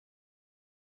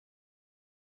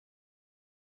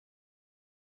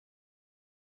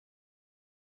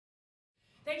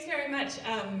Thanks very much,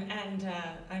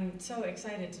 I'm so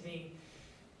excited to be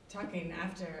talking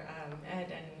after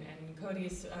Ed and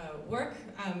Cody's work.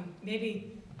 I'm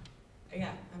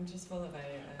just full of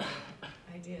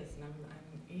ideas, and I'm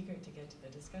eager to get to the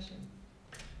discussion.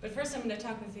 But first I'm going to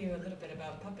talk with you a little bit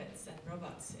about puppets and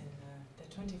robots in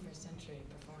the 21st century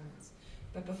performance.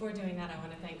 But before doing that, I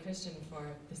want to thank Christian for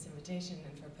this invitation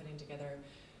and for putting together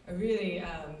a really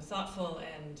thoughtful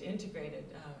and integrated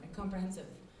and comprehensive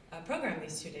program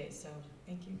these 2 days, so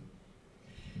thank you.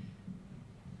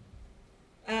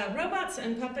 Robots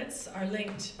and puppets are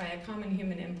linked by a common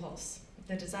human impulse,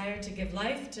 the desire to give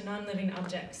life to non-living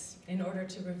objects in order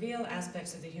to reveal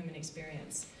aspects of the human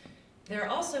experience. They're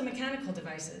also mechanical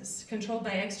devices controlled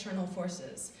by external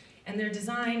forces, and their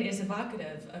design is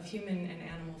evocative of human and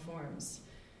animal forms.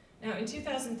 Now, in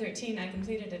 2013, I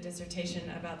completed a dissertation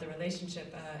about the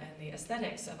relationship and the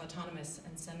aesthetics of autonomous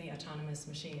and semi-autonomous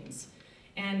machines.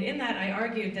 And in that, I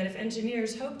argued that if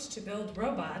engineers hoped to build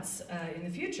robots in the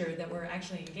future that were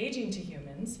actually engaging to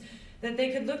humans, that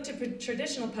they could look to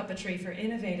traditional puppetry for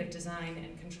innovative design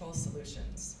and control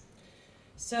solutions.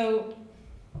 So,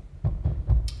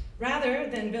 rather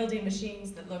than building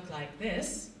machines that look like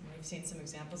this, we've seen some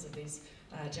examples of these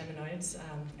Geminoids,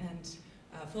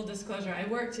 full disclosure, I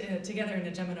worked together in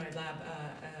a Geminoid lab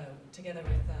together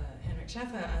with Henrik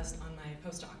Schaffer on my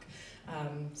postdoc.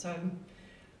 So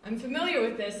I'm familiar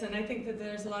with this, and I think that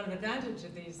there's a lot of advantage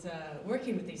of these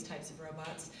working with these types of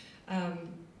robots.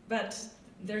 But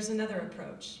there's another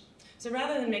approach. So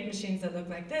rather than make machines that look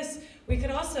like this, we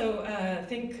could also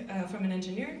think from an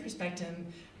engineering perspective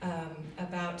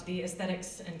about the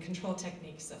aesthetics and control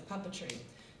techniques of puppetry,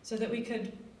 so that we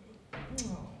could.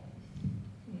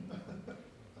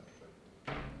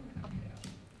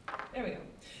 There we go.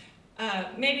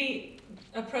 Maybe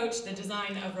approach the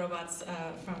design of robots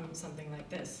from something like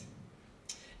this.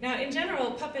 Now, in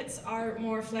general, puppets are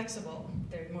more flexible.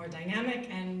 They're more dynamic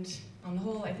and, on the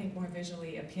whole, I think more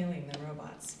visually appealing than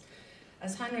robots.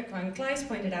 As Heinrich von Kleist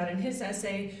pointed out in his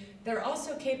essay, they're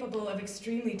also capable of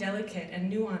extremely delicate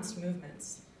and nuanced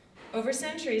movements. Over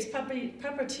centuries,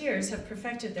 puppeteers have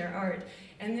perfected their art,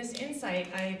 and this insight,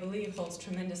 I believe, holds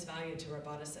tremendous value to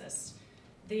roboticists.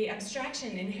 The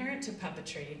abstraction inherent to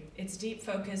puppetry, its deep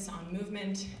focus on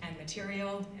movement and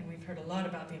material, and we've heard a lot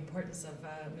about the importance of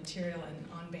material and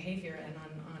on behavior and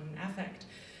on affect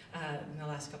in the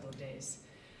last couple of days.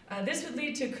 This would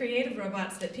lead to creative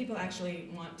robots that people actually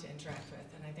want to interact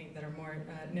with, and I think that are more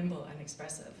nimble and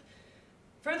expressive.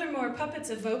 Furthermore,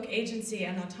 puppets evoke agency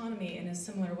and autonomy in a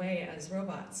similar way as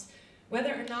robots.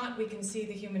 Whether or not we can see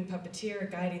the human puppeteer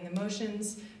guiding the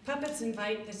motions, puppets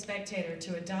invite the spectator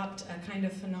to adopt a kind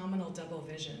of phenomenal double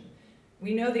vision.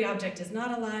 We know the object is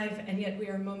not alive, and yet we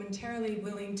are momentarily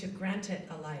willing to grant it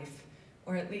a life,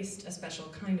 or at least a special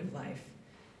kind of life.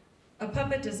 A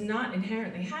puppet does not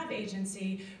inherently have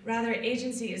agency, rather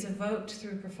agency is evoked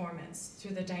through performance,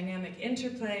 through the dynamic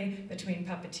interplay between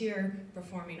puppeteer,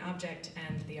 performing object,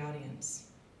 and the audience.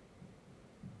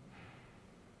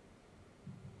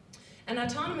 An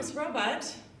autonomous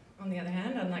robot, on the other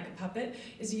hand, unlike a puppet,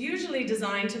 is usually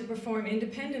designed to perform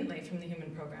independently from the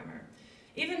human programmer.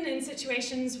 Even in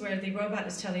situations where the robot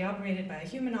is teleoperated by a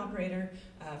human operator,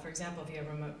 for example via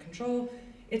remote control,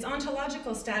 its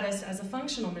ontological status as a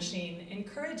functional machine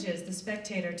encourages the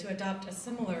spectator to adopt a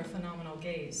similar phenomenal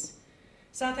gaze.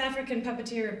 South African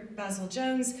puppeteer Basil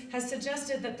Jones has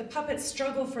suggested that the puppet's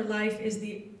struggle for life is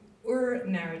the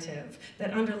narrative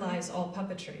that underlies all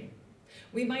puppetry.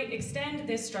 We might extend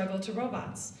this struggle to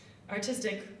robots,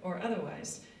 artistic or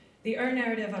otherwise. The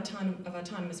narrative of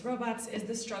autonomous robots is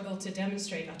the struggle to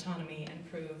demonstrate autonomy and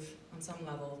prove, on some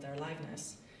level, their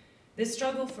liveness. This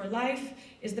struggle for life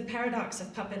is the paradox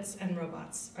of puppets and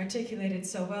robots, articulated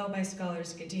so well by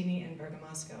scholars Ghedini and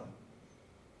Bergamasco.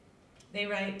 They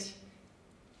write,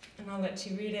 and I'll let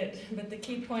you read it, but the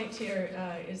key point here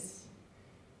is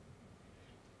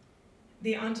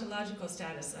the ontological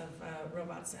status of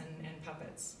robots and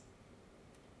puppets.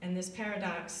 And this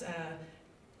paradox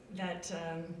that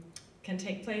can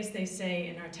take place, they say,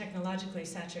 in our technologically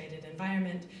saturated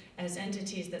environment as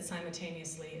entities that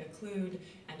simultaneously occlude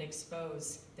and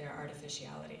expose their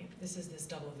artificiality. This is this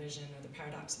double vision, or the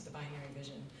paradox of the binary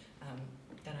vision,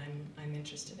 that I'm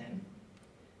interested in.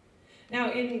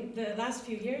 Now, in the last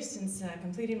few years since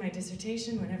completing my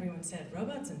dissertation, when everyone said,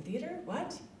 robots in theater?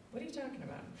 What? What are you talking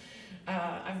about?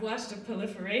 I've watched a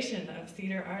proliferation of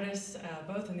theater artists,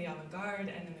 both in the avant-garde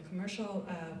and in the commercial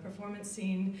performance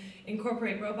scene,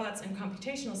 incorporate robots and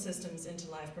computational systems into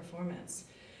live performance.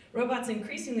 Robots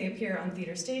increasingly appear on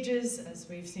theater stages, as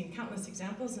we've seen countless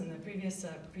examples in the previous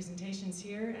presentations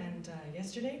here and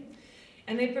yesterday.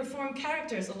 and they perform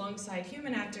characters alongside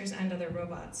human actors and other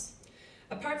robots.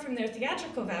 Apart from their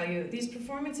theatrical value, these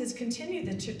performances continue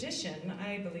the tradition,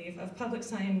 I believe, of public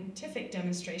scientific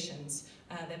demonstrations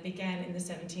that began in the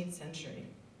 17th century.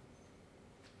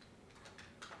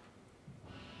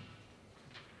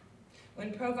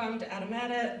 When programmed,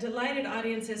 Automata delighted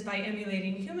audiences by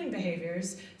emulating human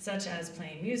behaviors, such as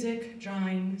playing music,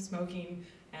 drawing, smoking,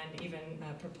 and even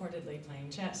purportedly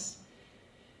playing chess.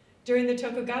 During the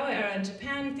Tokugawa era in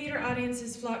Japan, theater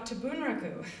audiences flocked to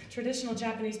bunraku, traditional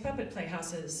Japanese puppet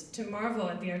playhouses, to marvel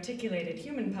at the articulated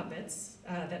human puppets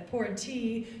that poured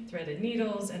tea, threaded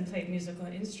needles, and played musical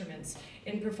instruments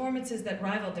in performances that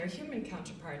rivaled their human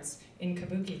counterparts in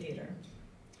kabuki theater.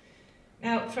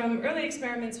 Now, from early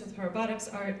experiments with robotics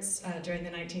arts during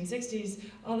the 1960s,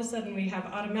 all of a sudden we have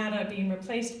automata being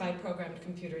replaced by programmed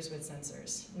computers with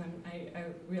sensors. And I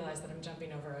realize that I'm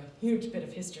jumping over a huge bit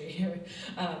of history here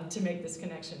to make this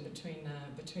connection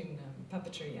between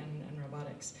puppetry and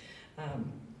robotics.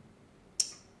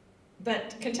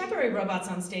 But contemporary robots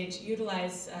on stage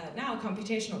utilize now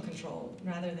computational control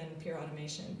rather than pure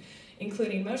automation,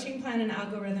 including motion plan and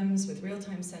algorithms with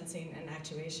real-time sensing and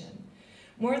actuation.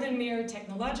 More than mere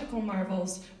technological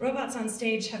marvels, robots on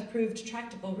stage have proved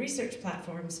tractable research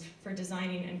platforms for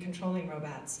designing and controlling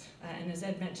robots, and as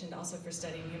Ed mentioned, also for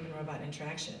studying human-robot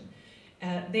interaction.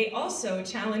 They also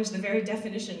challenge the very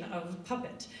definition of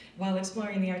puppet while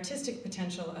exploring the artistic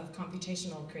potential of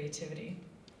computational creativity.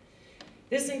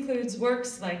 This includes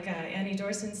works like Annie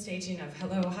Dorson's staging of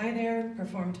Hello, Hi There,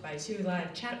 performed by 2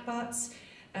 live chatbots,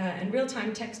 and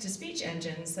real-time text-to-speech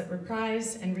engines that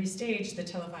reprise and restage the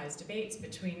televised debates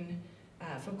between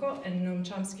Foucault and Noam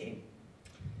Chomsky.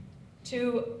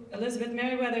 To Elizabeth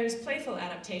Merriweather's playful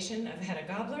adaptation of Hedda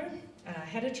Gabler,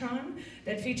 Heddatron,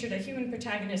 that featured a human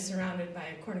protagonist surrounded by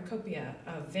a cornucopia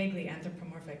of vaguely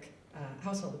anthropomorphic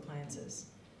household appliances.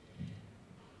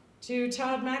 To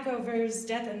Todd Machover's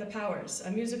Death and the Powers, a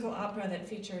musical opera that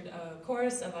featured a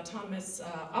chorus of autonomous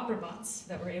opera bots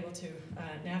that were able to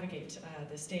navigate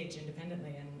the stage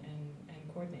independently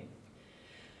and coordinate.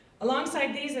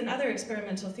 Alongside these and other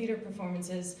experimental theater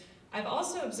performances, I've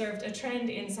also observed a trend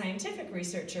in scientific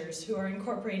researchers who are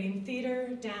incorporating theater,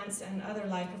 dance, and other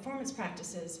live performance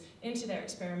practices into their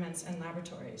experiments and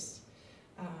laboratories.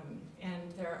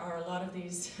 And there are a lot of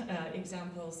these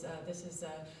examples. This is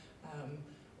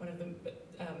one of the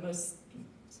most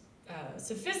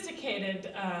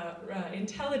sophisticated,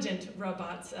 intelligent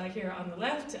robots here on the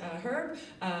left, Herb,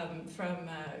 from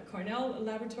Cornell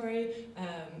Laboratory,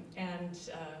 and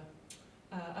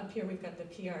up here we've got the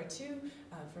PR2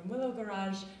 from Willow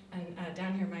Garage, and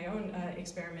down here my own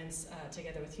experiments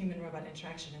together with human-robot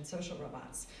interaction and social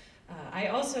robots. I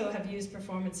also have used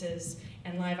performances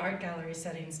and live art gallery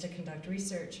settings to conduct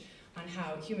research on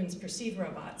how humans perceive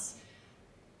robots.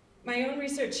 My own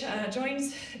research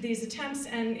joins these attempts,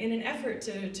 and in an effort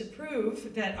to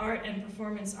prove that art and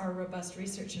performance are robust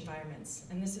research environments.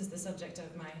 And this is the subject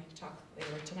of my talk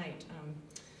later tonight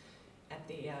at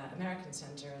the American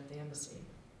Center at the Embassy.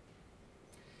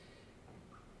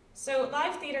 So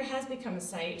live theater has become a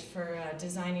site for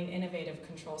designing innovative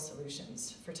control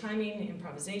solutions, for timing,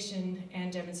 improvisation,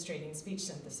 and demonstrating speech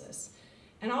synthesis,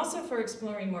 and also for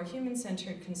exploring more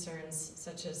human-centered concerns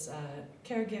such as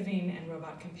caregiving and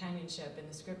robot companionship in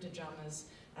the scripted dramas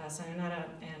Sayonara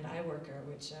and I Worker,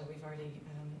 which we've already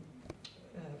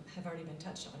have already been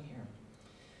touched on here.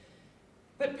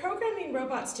 But programming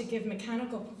robots to give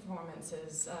mechanical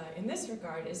performances in this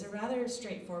regard is a rather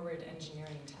straightforward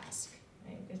engineering task.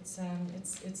 Right?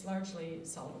 It's largely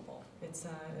solvable. It's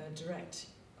a direct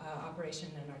operation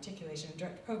and articulation,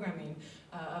 direct programming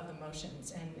of the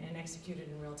motions and executed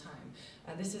in real time.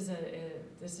 This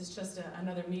is just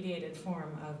another mediated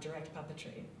form of direct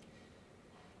puppetry.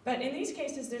 But in these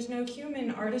cases, there's no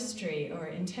human artistry or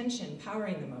intention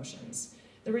powering the motions.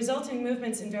 The resulting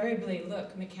movements invariably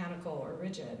look mechanical or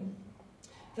rigid.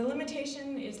 The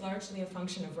limitation is largely a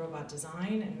function of robot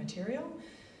design and material,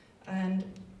 and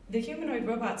the humanoid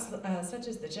robots, such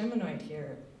as the Geminoid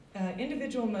here,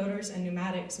 individual motors and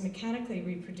pneumatics mechanically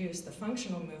reproduce the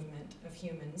functional movement of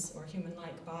humans or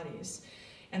human-like bodies,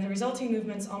 and the resulting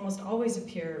movements almost always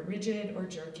appear rigid or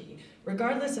jerky,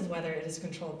 regardless of whether it is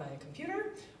controlled by a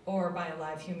computer or by a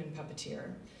live human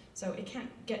puppeteer. So it can't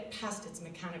get past its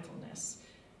mechanicalness.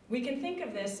 We can think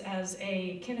of this as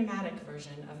a kinematic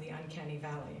version of the uncanny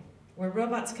valley, where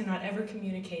robots cannot ever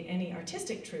communicate any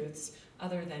artistic truths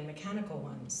other than mechanical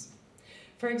ones.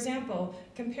 For example,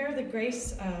 compare the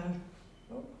grace,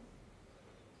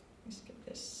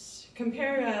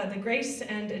 compare the grace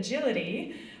and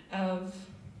agility of,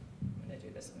 I'm gonna do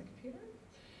this on the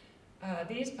computer,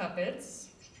 these puppets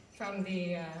from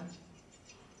the,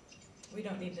 we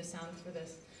don't need the sound for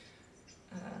this,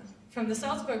 from the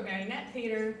Salzburg Marionette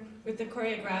Theater with the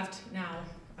choreographed now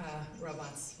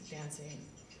robots dancing.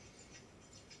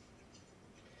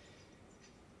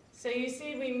 So you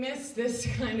see, we miss this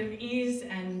kind of ease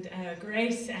and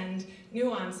grace and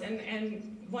nuance,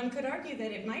 and one could argue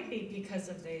that it might be because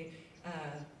of the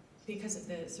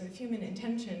sort of human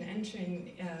intention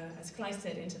entering, as Clay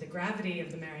said, into the gravity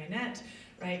of the marionette,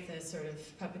 right? The sort of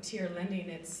puppeteer lending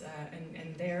its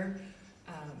and their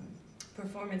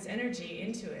performance energy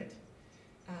into it.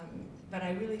 But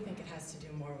I really think it has to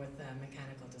do more with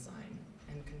mechanical design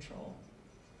and control.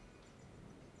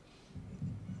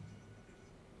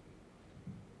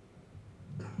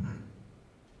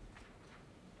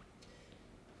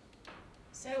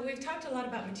 So we've talked a lot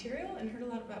about material and heard a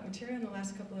lot about material in the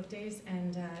last couple of days,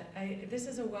 and this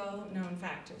is a well-known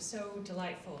fact. It was so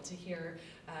delightful to hear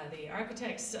the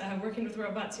architects working with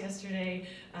robots yesterday,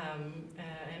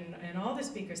 and all the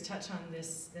speakers touch on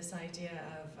this idea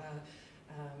of,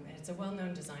 it's a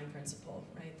well-known design principle,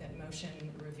 right, that motion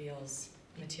reveals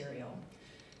material.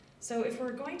 So if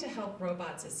we're going to help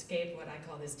robots escape what I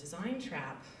call this design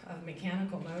trap of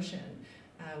mechanical motion,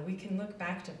 we can look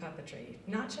back to puppetry,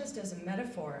 not just as a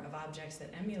metaphor of objects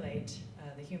that emulate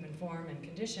the human form and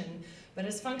condition, but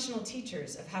as functional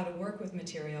teachers of how to work with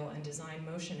material and design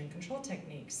motion and control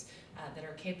techniques that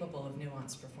are capable of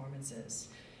nuanced performances.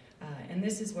 And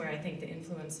this is where I think the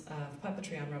influence of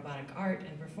puppetry on robotic art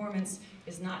and performance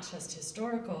is not just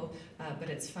historical, but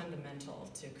it's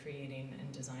fundamental to creating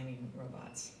and designing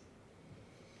robots.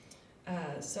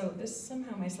 So this,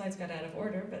 somehow my slides got out of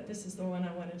order, but this is the one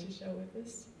I wanted to show with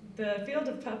this. The field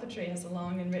of puppetry has a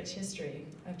long and rich history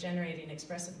of generating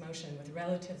expressive motion with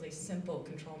relatively simple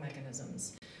control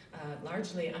mechanisms,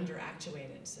 largely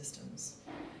under-actuated systems.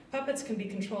 Puppets can be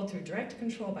controlled through direct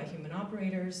control by human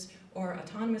operators, or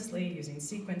autonomously using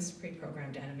sequenced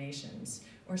pre-programmed animations,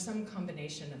 or some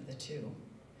combination of the two.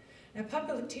 Now,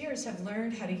 puppeteers have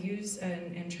learned how to use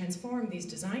and transform these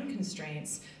design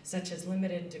constraints, such as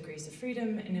limited degrees of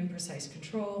freedom and imprecise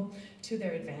control, to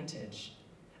their advantage.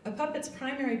 A puppet's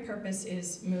primary purpose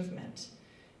is movement,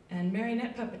 and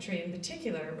marionette puppetry in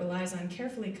particular relies on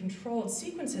carefully controlled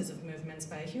sequences of movements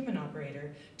by a human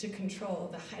operator to control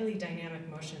the highly dynamic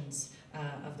motions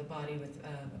of the body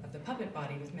of the puppet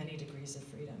body with many degrees of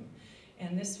freedom.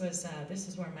 And this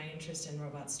is where my interest in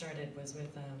robots started, was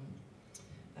with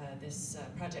this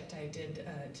project I did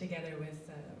together with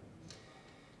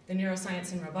the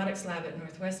Neuroscience and Robotics Lab at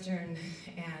Northwestern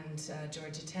and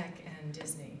Georgia Tech and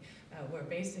Disney, where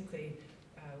basically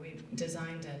we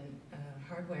designed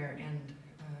hardware and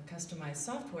customized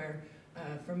software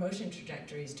for motion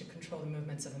trajectories to control the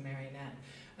movements of a marionette.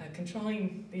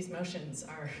 Controlling these motions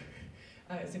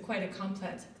is quite a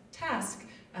complex task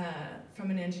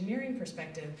from an engineering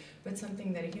perspective, but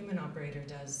something that a human operator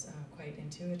does quite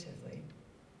intuitively.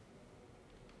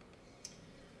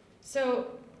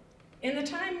 So in the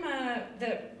time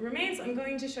that remains, I'm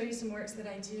going to show you some works that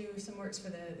I do, some works for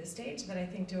the stage that I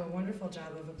think do a wonderful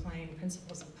job of applying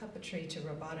principles of puppetry to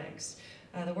robotics.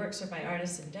 The works are by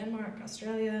artists in Denmark,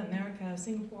 Australia, America,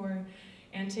 Singapore,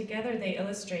 and together they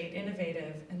illustrate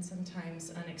innovative and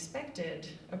sometimes unexpected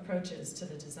approaches to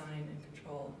the design and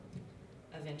control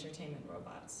of entertainment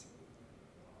robots.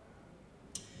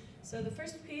 So the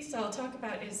first piece I'll talk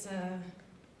about is a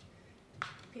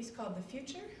piece called The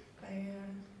Future, by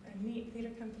a neat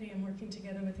theater company I'm working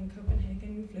together with in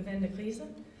Copenhagen, Fluven de Krise.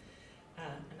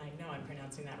 And I know I'm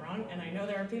pronouncing that wrong, and I know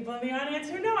there are people in the audience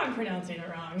who know I'm pronouncing it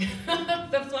wrong.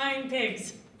 The Flying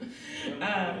Pigs.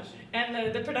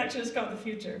 And the production is called The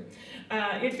Future.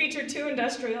 It featured 2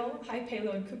 industrial,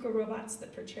 high-payload cuckoo robots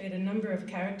that portrayed a number of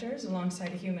characters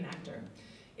alongside a human actor.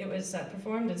 It was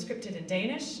performed and scripted in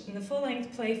Danish, and the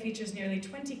full-length play features nearly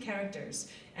 20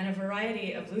 characters and a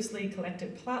variety of loosely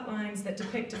collected plot lines that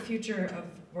depict a future of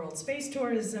world space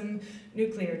tourism,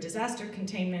 nuclear disaster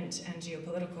containment, and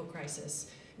geopolitical crisis,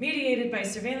 mediated by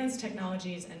surveillance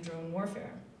technologies and drone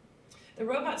warfare. The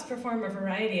robots perform a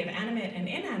variety of animate and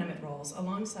inanimate roles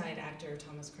alongside actor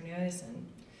Thomas Corneliussen.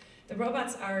 The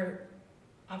robots are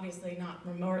obviously not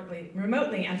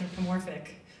remotely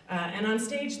anthropomorphic, and on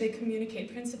stage they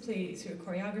communicate principally through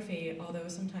choreography, although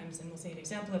sometimes, and we'll see an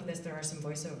example of this, there are some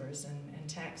voiceovers and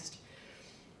text.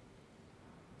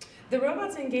 The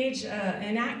robots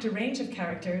enact a range of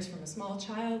characters, from a small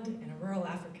child in a rural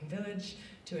African village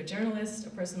to a journalist, a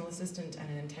personal assistant, and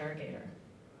an interrogator.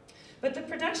 But the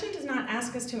production does not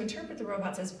ask us to interpret the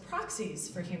robots as proxies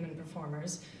for human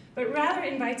performers, but rather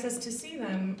invites us to see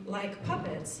them, like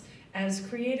puppets, as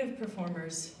creative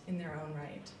performers in their own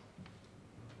right.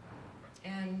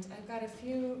 And I've got a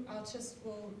few,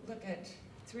 we'll look at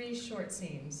 3 short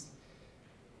scenes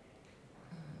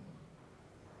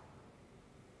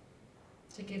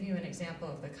to give you an example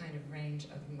of the kind of range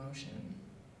of motion.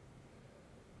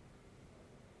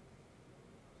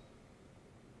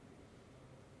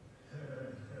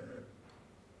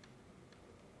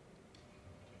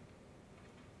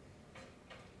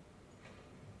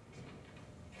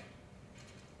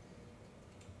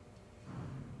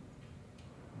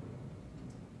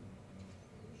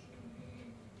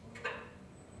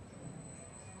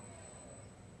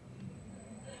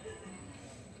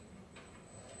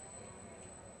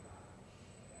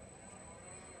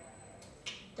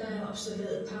 Der er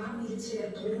observeret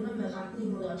paramilitære droner med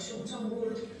retning mod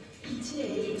aktionsområdet.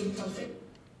 ITA inden for 5.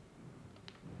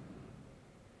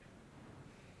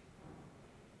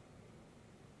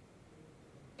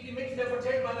 I mindste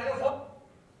fortæl mig, hvad der får.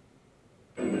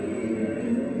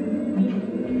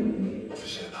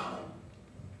 Officer Damo.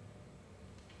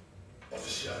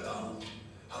 Officer Damo.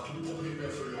 Har du et problem med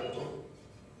at følge ordre?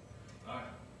 Nej.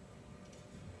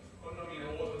 Kun når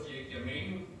mine ordre de ikke giver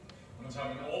mening, og man tager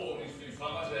mine overvågningsfly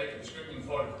frem, så jeg ikke kan beskytte mine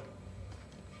folk.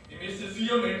 Vi mistede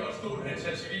 4 mænd og et stort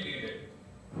antal civile i dag.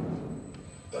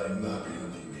 Der er ingen, der har bedt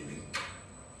om din mening.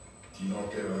 Din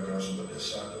opgave er at gøre, som der bliver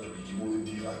sagt, og du vil give mod en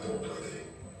direkte ordre i dag.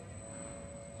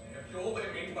 Jeg gjorde, hvad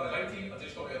jeg mente var det rigtige, og det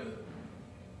står jeg ved.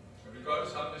 Jeg vil gøre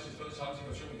det samme, hvis jeg stod i samme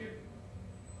situation igen.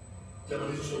 Lad mig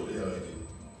lige forstå det her rigtigt.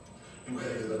 Du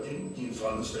hackede dig ind i en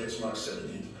fremmed statsmagts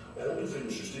satellit, overbefalede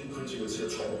en systemkritiker til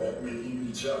at troppe op med en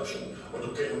militæraktion, og du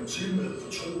gav ham til med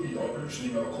fortrolige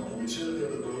oplysninger og kompromitterede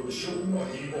derved både missionen og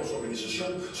hele vores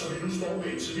organisation, så vi nu står med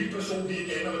en civil person, vi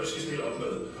ikke aner, hvad vi skal stille op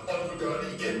med. Og du vil gøre det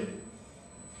igen.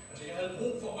 Altså, jeg havde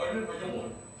brug for øjnene på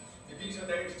jorden. Det viser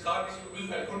dagens tragiske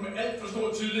udfald kun med alt for stor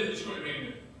tydelighed, skulle jeg mene.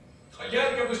 Og jeg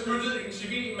har beskyttet en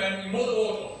civil mand imod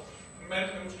ordre. En mand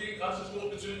med måske ikke ret så stor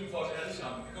betydning for os alle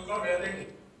sammen. Det kan godt være det.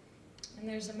 And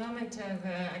there's a moment of,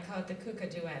 I call it the kuka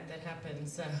duet that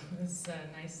happens. This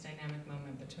nice dynamic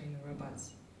moment between the robots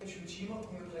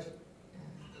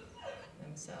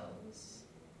themselves.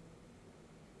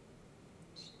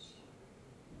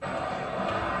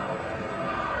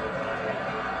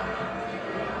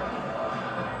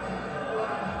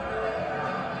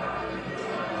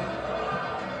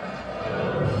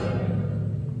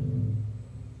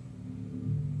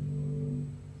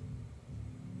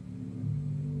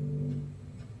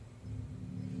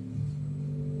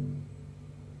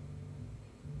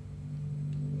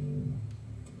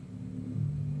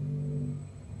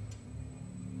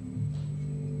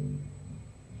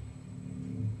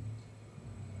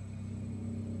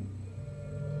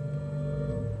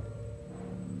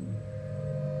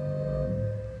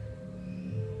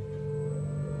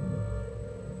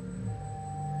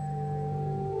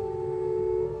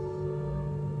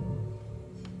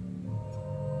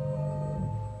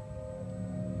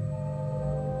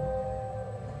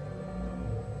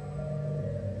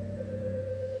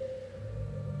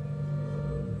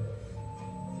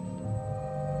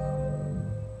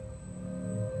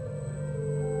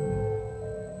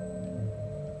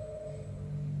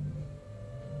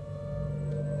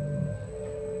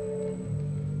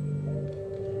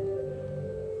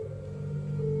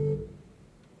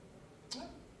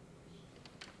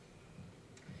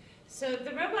 So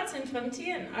the robots in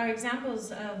Framtiden are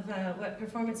examples of what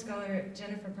performance scholar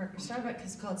Jennifer Parker Starbuck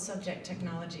has called subject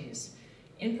technologies.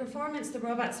 In performance, the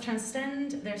robots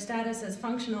transcend their status as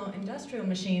functional industrial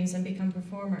machines and become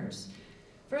performers.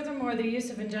 Furthermore, the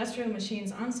use of industrial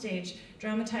machines on stage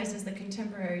dramatizes the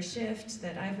contemporary shift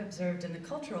that I've observed in the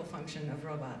cultural function of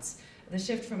robots, the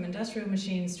shift from industrial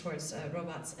machines towards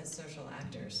robots as social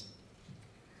actors.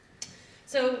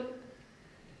 So,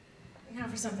 now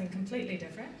for something completely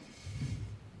different.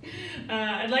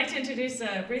 I'd like to introduce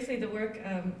briefly the work,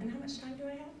 and how much time do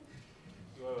I have?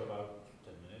 You have about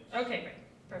 10 minutes. Okay, great,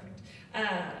 perfect.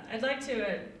 I'd like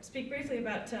to speak briefly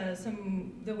about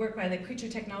the work by the Creature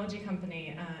Technology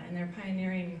Company and their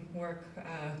pioneering work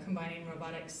combining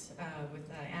robotics with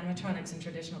animatronics and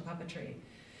traditional puppetry.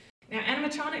 Now,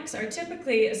 animatronics are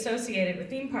typically associated with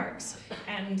theme parks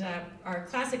and are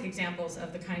classic examples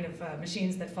of the kind of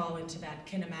machines that fall into that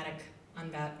kinematic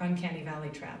uncanny valley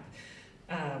trap.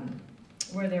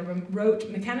 Where their rote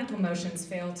mechanical motions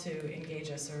fail to engage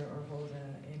us or hold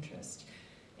interest.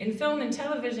 In film and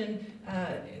television,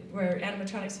 where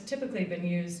animatronics have typically been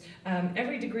used,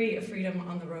 every degree of freedom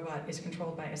on the robot is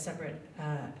controlled by a separate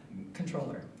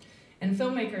controller. And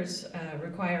filmmakers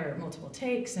require multiple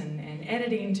takes and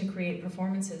editing to create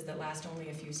performances that last only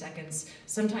a few seconds,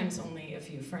 sometimes only a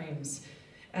few frames.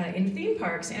 In theme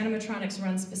parks, animatronics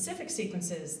run specific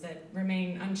sequences that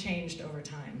remain unchanged over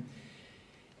time.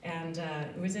 And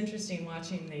it was interesting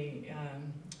watching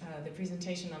the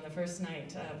presentation on the first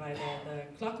night by the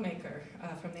clockmaker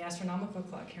from the astronomical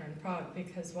clock here in Prague,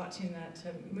 because watching that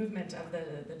movement of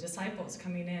the disciples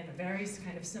coming in, a very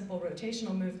kind of simple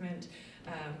rotational movement,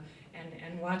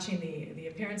 and watching the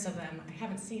appearance of them. I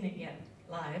haven't seen it yet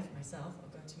live myself, I'll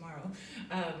go tomorrow,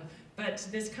 but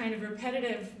this kind of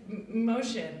repetitive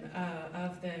motion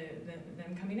of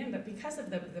them coming in, but because of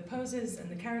the poses and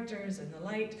the characters and the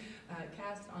light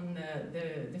cast on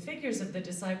the figures of the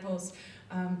disciples,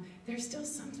 there's still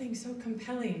something so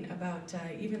compelling about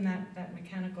even that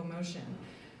mechanical motion.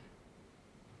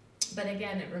 But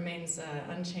again, it remains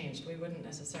unchanged. We wouldn't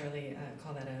necessarily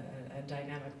call that a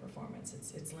dynamic performance.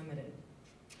 It's limited.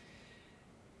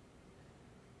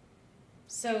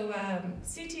 So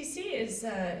CTC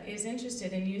is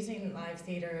interested in using live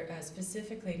theater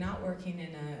specifically, not working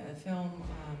in a film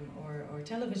or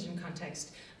television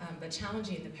context, but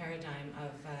challenging the paradigm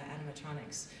of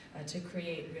animatronics to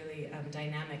create really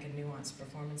dynamic and nuanced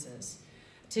performances.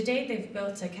 To date, they've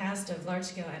built a cast of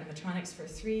large-scale animatronics for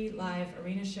 3 live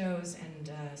arena shows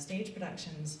and stage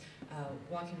productions,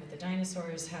 Walking with the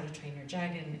Dinosaurs, How to Train Your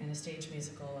Dragon, and a stage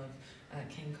musical of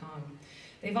King Kong.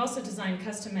 They've also designed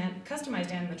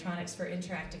customized animatronics for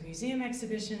interactive museum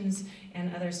exhibitions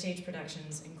and other stage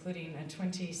productions, including a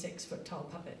 26-foot-tall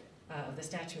puppet of the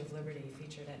Statue of Liberty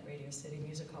featured at Radio City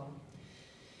Music Hall.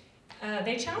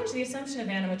 They challenge the assumption of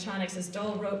animatronics as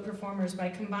dull rote performers by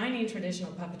combining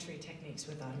traditional puppetry techniques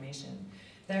with automation.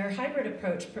 Their hybrid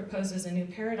approach proposes a new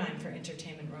paradigm for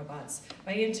entertainment robots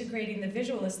by integrating the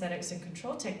visual aesthetics and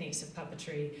control techniques of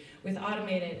puppetry with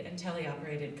automated and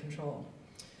teleoperated control.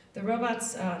 The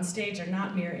robots on stage are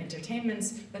not mere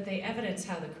entertainments, but they evidence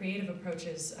how the creative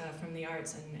approaches from the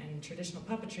arts and traditional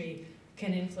puppetry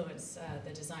can influence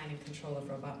the design and control of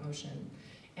robot motion.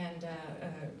 And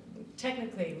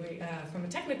technically, from a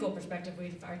technical perspective,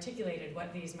 we've articulated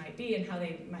what these might be and how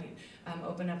they might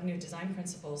open up new design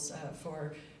principles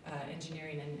for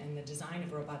engineering and the design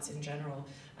of robots in general.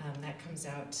 That comes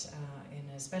out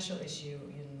in a special issue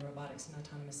in Robotics and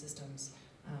Autonomous Systems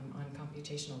on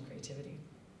computational creativity.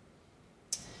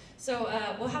 So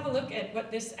we'll have a look at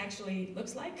what this actually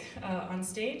looks like on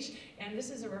stage. And this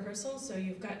is a rehearsal, so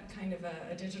you've got kind of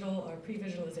a digital or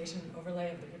pre-visualization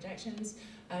overlay of the projections.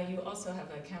 You also have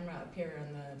a camera up here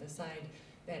on the side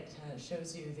that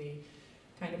shows you the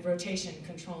kind of rotation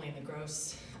controlling the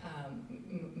gross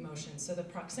motion. So the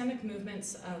proxemic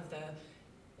movements of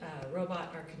the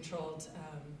robot are controlled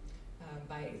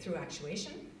through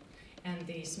actuation. And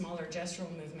the smaller gestural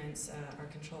movements are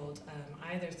controlled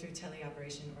either through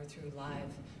teleoperation or through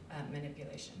live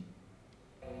manipulation.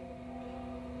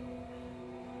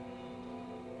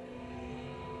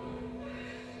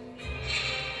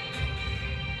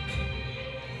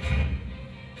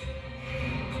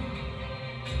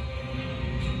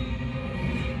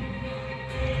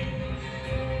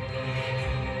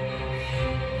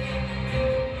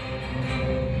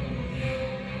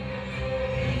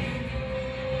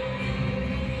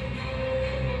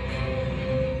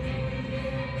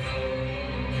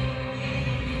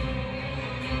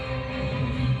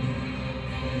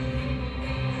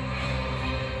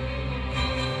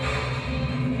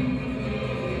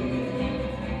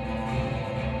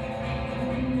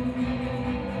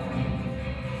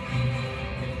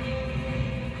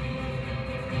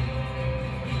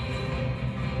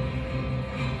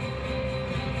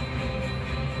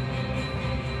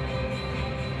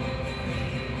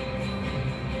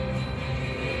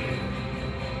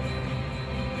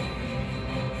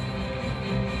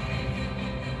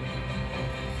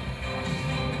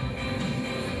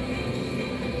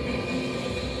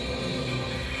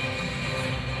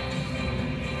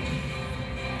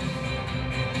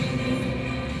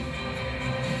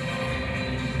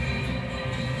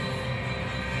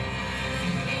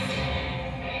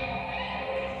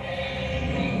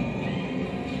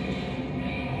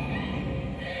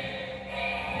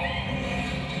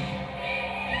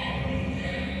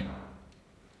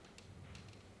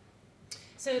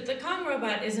 So the Kong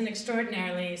robot is an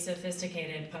extraordinarily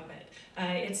sophisticated puppet.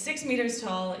 It's 6 meters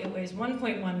tall, it weighs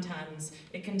 1.1 tons,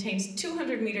 it contains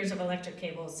 200 meters of electric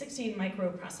cables, 16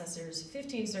 microprocessors,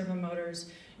 15 servo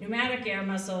motors, pneumatic air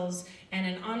muscles, and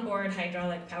an onboard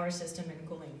hydraulic power system and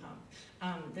cooling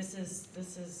pump. This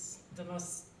is the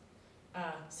most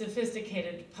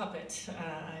sophisticated puppet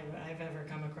I've ever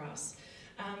come across.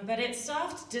 But it's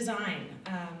soft design,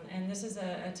 and this is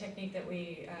a technique that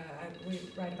we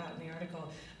write about in the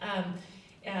article.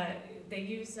 They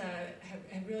use,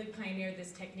 have really pioneered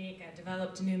this technique,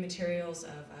 developed new materials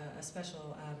of a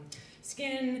special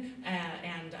skin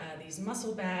and these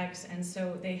muscle bags, and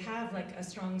so they have like a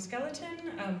strong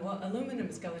skeleton, well,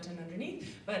 aluminum skeleton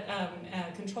underneath, but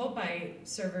controlled by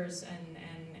servers and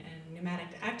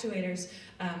pneumatic actuators,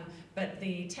 but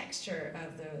the texture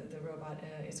of the robot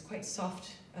is quite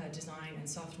soft design and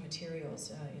soft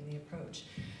materials in the approach.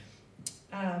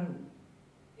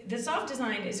 The soft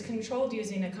design is controlled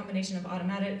using a combination of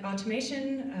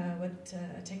automation,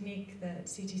 a technique that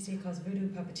CTC calls voodoo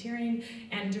puppeteering,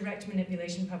 and direct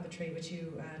manipulation puppetry, which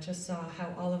you just saw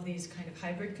how all of these kind of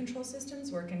hybrid control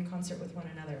systems work in concert with one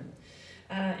another.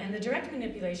 And the direct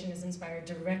manipulation is inspired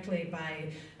directly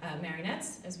by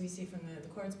marionettes, as we see from the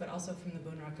chords, but also from the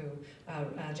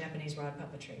bunraku, Japanese rod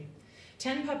puppetry.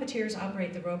 10 puppeteers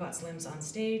operate the robot's limbs on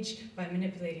stage by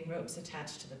manipulating ropes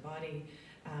attached to the body.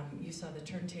 You saw the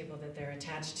turntable that they're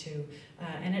attached to.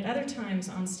 And at other times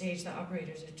on stage, the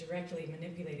operators are directly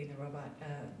manipulating the robot,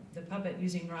 the puppet,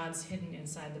 using rods hidden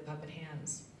inside the puppet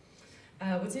hands.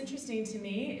 What's interesting to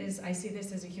me is I see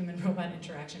this as a human-robot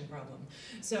interaction problem.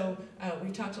 So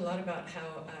we've talked a lot about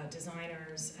how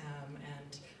designers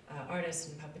and artists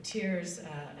and puppeteers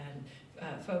and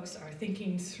folks are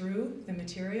thinking through the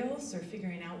materials or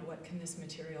figuring out what can this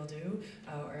material do,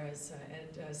 or as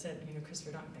Ed said,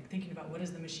 Christopher Donk, thinking about what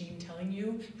is the machine telling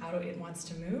you, how it wants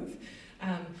to move.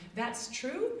 That's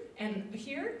true, and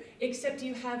here, except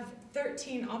you have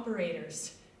 13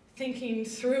 operators thinking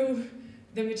through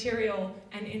the material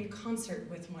and in concert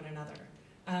with one another.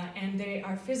 And they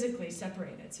are physically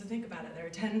separated. So think about it, there are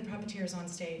 10 puppeteers on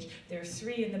stage, there are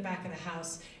 3 in the back of the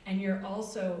house, and you're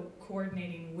also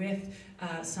coordinating with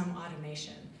some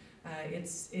automation.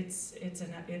 It's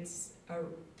a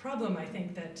problem, I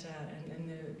think, that,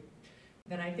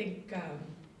 that I think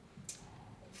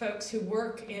folks who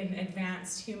work in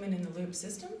advanced human-in-the-loop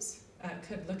systems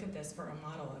could look at this for a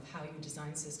model of how you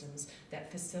design systems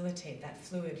that facilitate that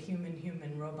fluid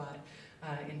human-human robot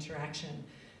interaction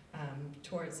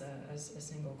towards a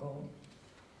single goal.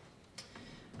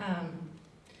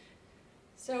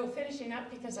 So finishing up,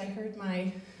 because I heard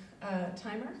my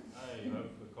timer. You have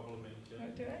a couple of minutes, yeah. Oh,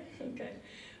 do I? Okay.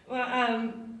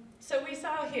 Well, so we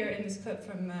saw here in this clip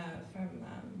from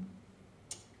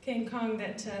King Kong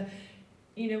that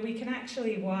we can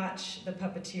actually watch the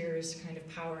puppeteers kind of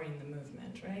powering the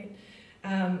movement, right?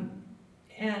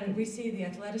 And we see the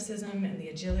athleticism and the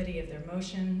agility of their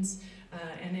motions.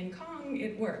 And in Kong,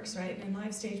 it works, right? In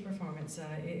live stage performance,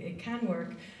 it can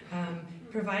work,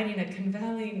 providing a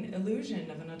compelling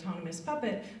illusion of an autonomous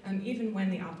puppet, even when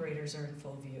the operators are in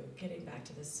full view, getting back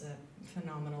to this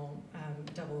phenomenal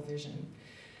double vision.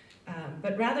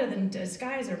 But rather than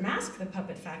disguise or mask the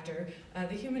puppet factor,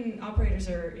 the human operators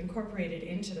are incorporated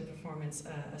into the performance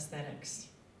aesthetics.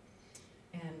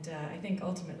 And I think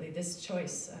ultimately this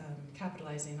choice,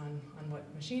 capitalizing on what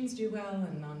machines do well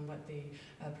and on what the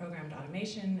programmed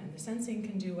automation and the sensing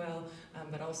can do well,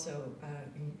 but also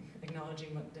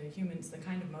acknowledging what the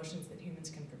kind of motions that humans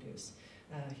can produce,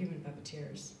 human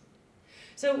puppeteers.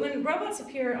 So when robots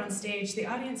appear on stage, the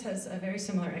audience has a very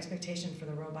similar expectation for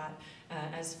the robot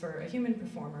as for a human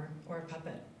performer or a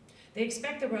puppet. They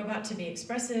expect the robot to be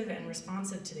expressive and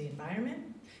responsive to the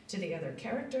environment, to the other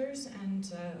characters,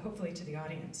 and hopefully to the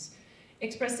audience.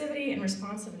 Expressivity and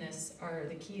responsiveness are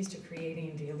the keys to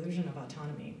creating the illusion of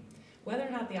autonomy, whether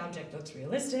or not the object looks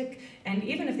realistic, and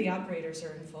even if the operators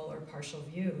are in full or partial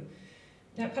view.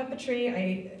 Now, puppetry,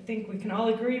 I think we can all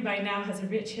agree by now, has a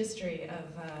rich history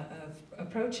of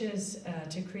approaches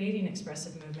to creating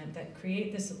expressive movement that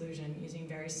create this illusion using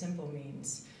very simple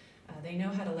means. They know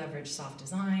how to leverage soft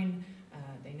design,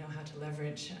 they know how to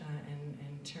leverage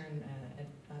and turn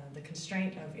the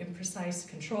constraint of imprecise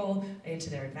control into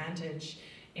their advantage,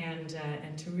 and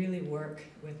to really work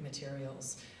with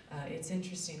materials. It's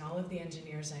interesting, all of the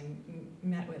engineers I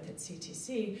met with at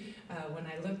CTC, when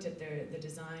I looked at the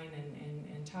design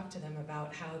and talked to them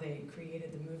about how they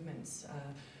created the movements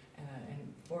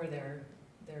and for their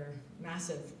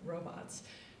massive robots,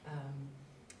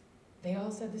 they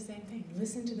all said the same thing.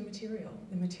 Listen to the material.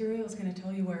 The material is going to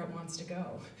tell you where it wants to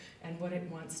go and what it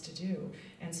wants to do.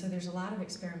 And so there's a lot of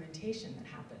experimentation that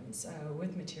happens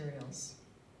with materials.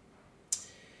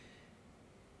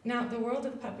 Now, the world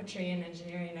of puppetry and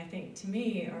engineering, I think, to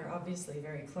me, are obviously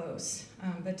very close,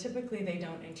 but typically they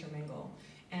don't intermingle.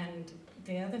 And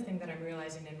the other thing that I'm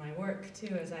realizing in my work,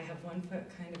 too, is I have one foot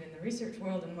kind of in the research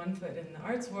world and one foot in the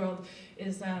arts world,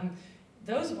 is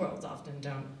those worlds often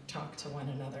don't talk to one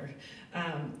another.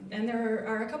 And there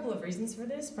are a couple of reasons for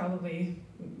this, probably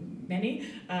many.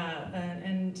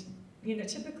 And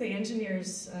typically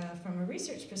engineers from a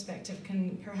research perspective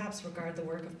can perhaps regard the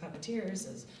work of puppeteers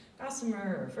as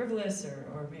gossamer or frivolous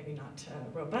or maybe not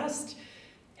robust.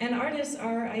 And artists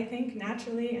are, I think,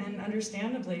 naturally and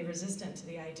understandably resistant to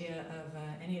the idea of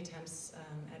any attempts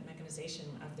at mechanization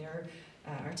of their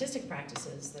artistic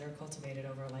practices that are cultivated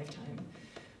over a lifetime.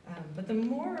 But the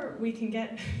more we can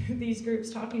get these groups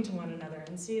talking to one another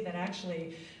and see that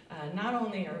actually not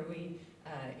only are we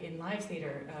in live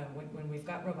theater, when we've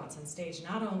got robots on stage,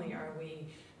 not only are we,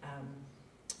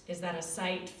 is that a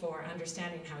site for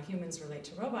understanding how humans relate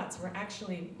to robots, we're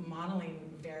actually modeling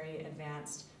very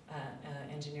advanced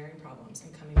engineering problems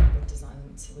and coming up with design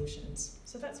solutions.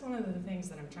 So that's one of the things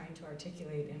that I'm trying to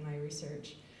articulate in my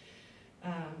research.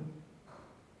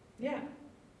 Yeah.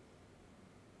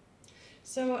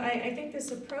 So I think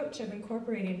this approach of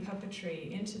incorporating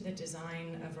puppetry into the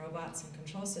design of robots and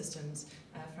control systems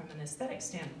from an aesthetic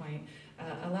standpoint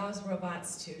allows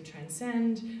robots to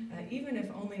transcend, even if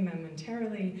only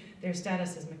momentarily, their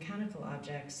status as mechanical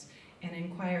objects and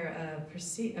acquire a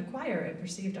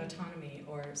perceived autonomy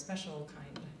or special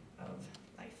kind of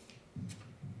life.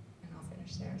 And I'll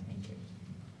finish there. Thank you.